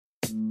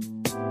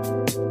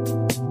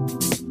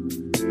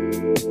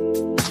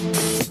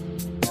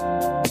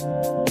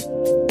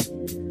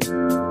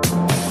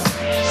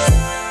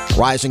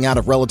Rising out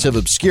of relative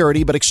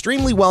obscurity, but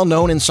extremely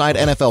well-known inside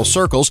NFL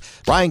circles,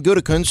 Brian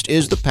Gutekunst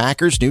is the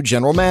Packers' new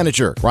general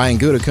manager. Brian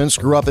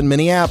Gutekunst grew up in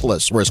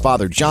Minneapolis, where his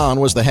father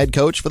John was the head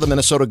coach for the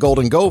Minnesota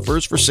Golden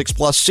Gophers for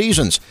 6+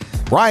 seasons.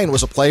 Brian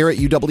was a player at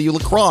UW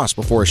Lacrosse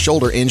before a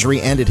shoulder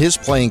injury ended his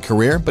playing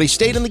career, but he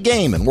stayed in the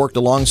game and worked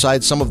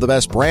alongside some of the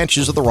best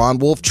branches of the Ron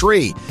Wolf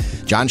tree: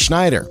 John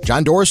Schneider,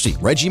 John Dorsey,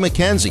 Reggie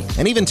McKenzie,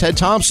 and even Ted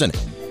Thompson.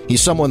 He's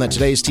someone that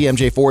today's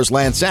TMJ4's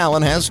Lance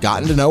Allen has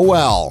gotten to know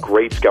well.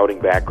 Great scouting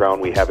background.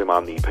 We have him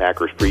on the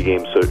Packers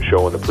pregame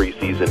show in the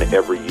preseason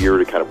every year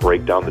to kind of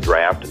break down the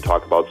draft and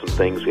talk about some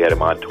things. We had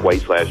him on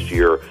twice last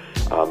year.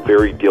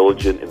 Very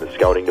diligent in the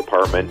scouting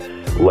department,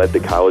 led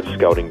the college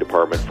scouting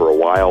department for a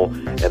while,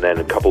 and then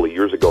a couple of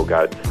years ago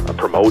got a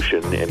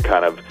promotion and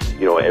kind of,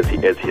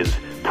 as his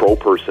pro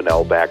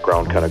personnel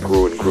background kind of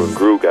grew and grew and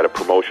grew, got a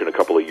promotion a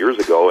couple of years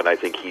ago, and I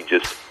think he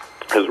just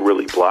has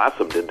really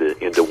blossomed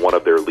into one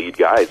of their lead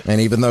guys. And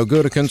even though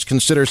Gutekunst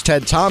considers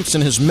Ted Thompson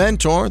his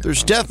mentor,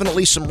 there's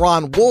definitely some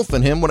Ron Wolf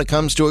in him when it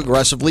comes to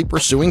aggressively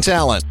pursuing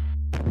talent.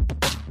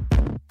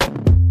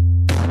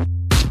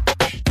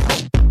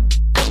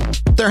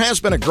 There has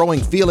been a growing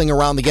feeling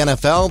around the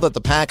NFL that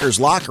the Packers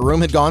locker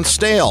room had gone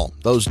stale.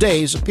 Those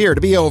days appear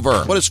to be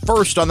over. What is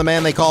first on the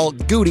man they call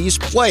Goody's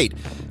plate?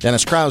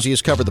 Dennis Krause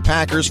has covered the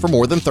Packers for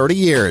more than 30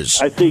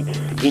 years. I think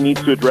he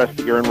needs to address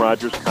the Aaron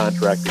Rodgers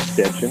contract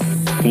extension.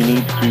 He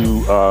needs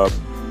to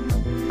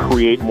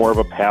create more of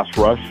a pass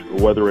rush,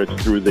 whether it's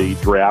through the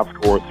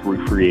draft or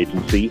through free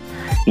agency.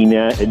 He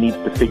needs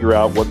to figure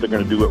out what they're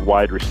going to do at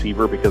wide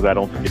receiver, because I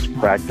don't think it's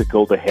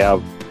practical to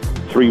have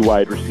 3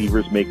 wide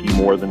receivers making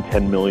more than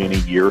 $10 million a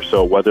year.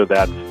 So whether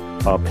that's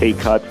a pay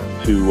cut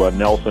to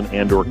Nelson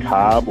and or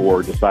Cobb,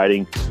 or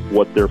deciding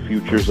what their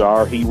futures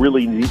are, he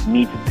really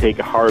needs to take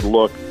a hard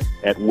look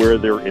at where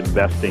they're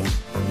investing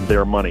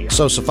their money.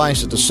 So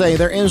suffice it to say,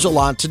 there is a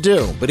lot to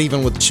do. But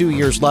even with 2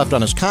 years left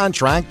on his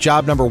contract,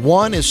 job number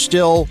 1 is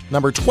still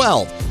number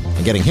 12,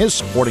 and getting his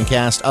supporting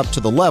cast up to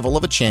the level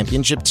of a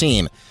championship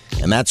team.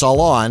 And that's all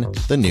on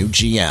the new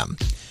GM.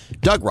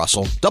 Doug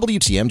Russell,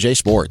 WTMJ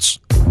Sports.